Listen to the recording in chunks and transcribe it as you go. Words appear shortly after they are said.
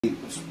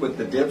With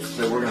the dips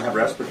that we're going to have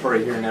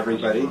respiratory here in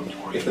everybody.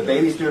 If the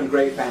baby's doing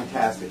great,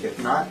 fantastic.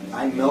 If not,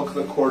 I milk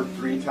the cord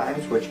 3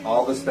 times, which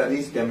all the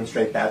studies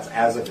demonstrate that's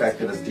as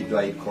effective as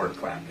delayed cord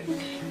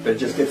clamping. But it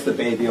just gets the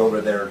baby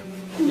over there,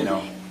 you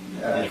know.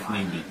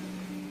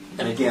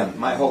 And again,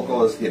 my whole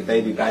goal is to get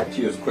baby back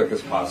to you as quick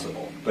as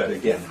possible. But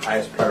again,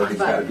 highest priority's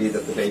got to be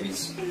that the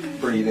baby's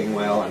breathing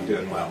well and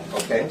doing well,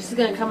 okay? She's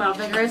going to come out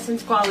vigorous and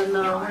squalling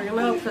though. We're going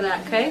to hope for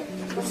that, okay?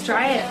 Let's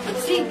try it.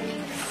 Let's see.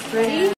 Ready?